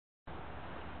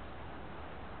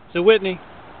So Whitney,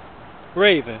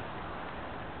 Raven,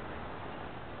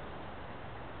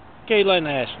 Kayla and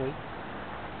Ashley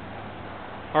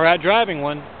are out driving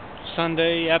one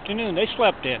Sunday afternoon. They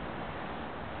slept in.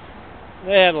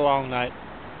 They had a long night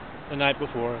the night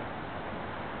before.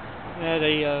 They had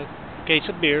a case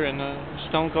of beer and a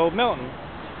Stone Cold Mountain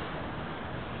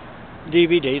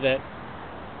DVD that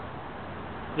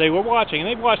they were watching. And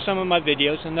they've watched some of my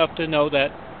videos enough to know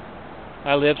that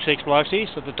I live 6 blocks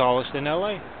east of the tallest in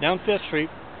LA, down 5th Street.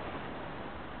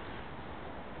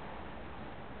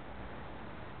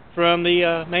 From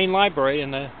the main library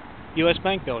in the U.S.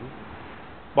 Bank building,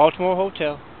 Baltimore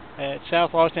Hotel at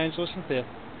South Los Angeles and 5th.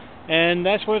 And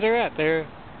that's where they're at.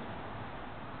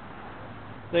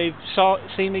 They've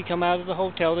seen me come out of the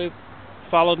hotel. They've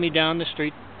followed me down the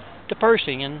street to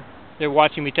Pershing, and they're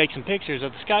watching me take some pictures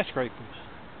of the skyscrapers.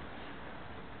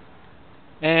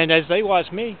 And as they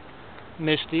watch me,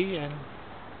 Misty and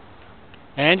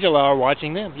Angela are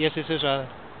watching them. Yes, this is a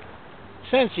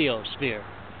Sensiosphere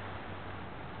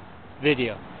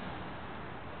video.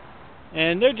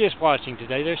 And they're just watching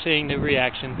today. They're seeing the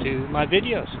reaction to my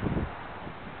videos.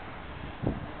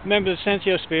 Remember, the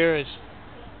Sensiosphere is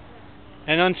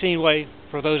an unseen way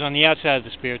for those on the outside of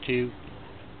the sphere to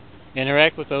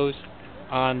interact with those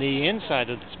on the inside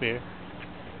of the sphere.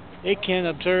 It can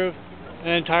observe an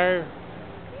entire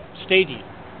stadium.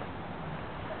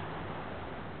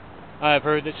 I've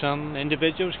heard that some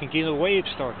individuals can get a wave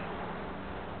started.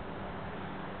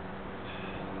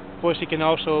 Of course, it can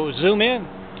also zoom in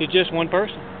to just one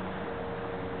person.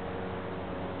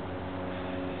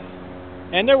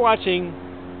 And they're watching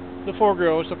the 4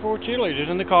 girls, the 4 cheerleaders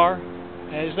in the car,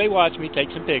 as they watch me take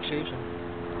some pictures.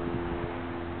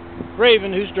 And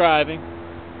Raven, who's driving,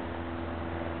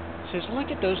 says, "Look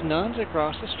at those nuns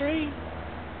across the street.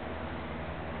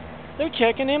 They're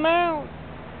checking him out."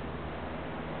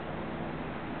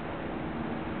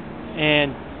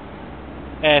 And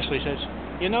Ashley says,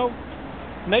 "You know,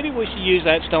 maybe we should use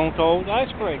that Stone Cold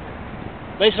icebreaker."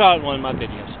 They saw it in one of my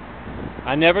videos.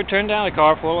 I never turned down a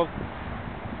car full of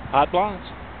hot blondes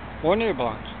or near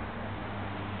blondes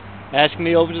asking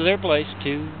me over to their place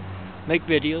to make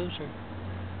videos or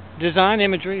design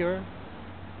imagery or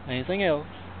anything else.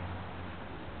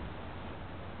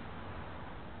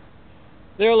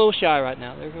 They're a little shy right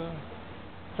now. They're going to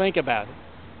think about it.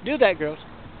 Do that, girls.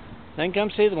 Then come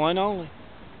see the one and only.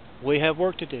 We have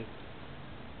work to do.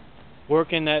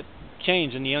 Work in that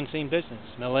change in the unseen business.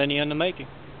 Millennia in the making.